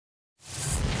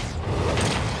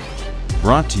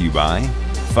Brought to you by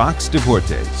Fox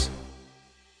Deportes.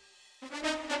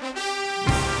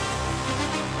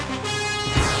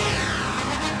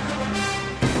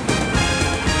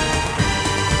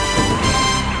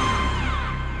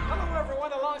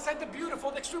 Alongside the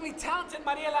beautiful, extremely talented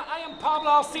Mariela, I am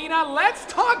Pablo Alsina. Let's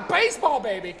talk baseball,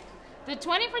 baby! The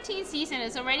 2014 season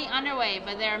is already underway,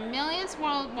 but there are millions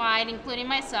worldwide, including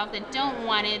myself, that don't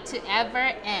want it to ever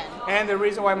end. And the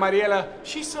reason why Mariela,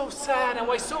 she's so sad, and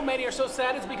why so many are so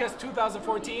sad is because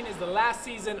 2014 is the last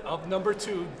season of number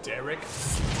 2, Derek.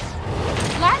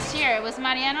 Last year, it was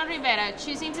Mariano Rivera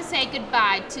choosing to say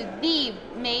goodbye to the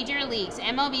major leagues.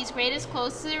 MLB's greatest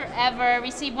closer ever,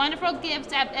 received wonderful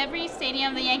gifts at every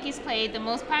stadium the Yankees played. The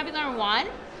most popular one,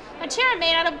 a chair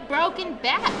made out of broken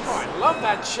bats. Oh, I love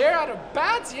that chair out of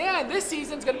bats. Yeah, and this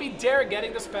season's going to be Derek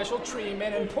getting the special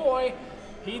treatment. And boy,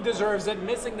 he deserves it.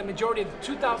 Missing the majority of the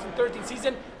 2013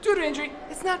 season due to injury,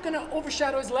 it's not going to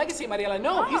overshadow his legacy, Mariela.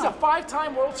 No, he's a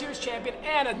 5-time World Series champion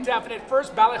and a definite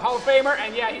first ballot Hall of Famer.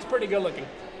 And yeah, he's pretty good looking.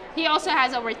 He also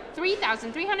has over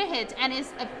 3,300 hits and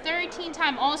is a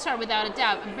 13-time All-Star without a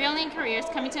doubt. A brilliant career is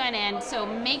coming to an end, so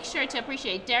make sure to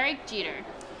appreciate Derek Jeter.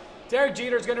 Derek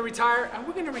Jeter is going to retire, and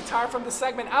we're going to retire from the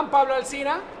segment. I'm Pablo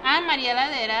Alsina. I'm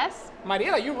Mariela Deras.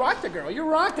 Mariela, you rocked it, girl. You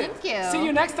rocked it. Thank you. See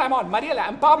you next time on Mariela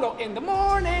and Pablo in the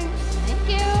morning.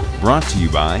 Thank you. Brought to you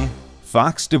by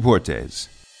Fox Deportes.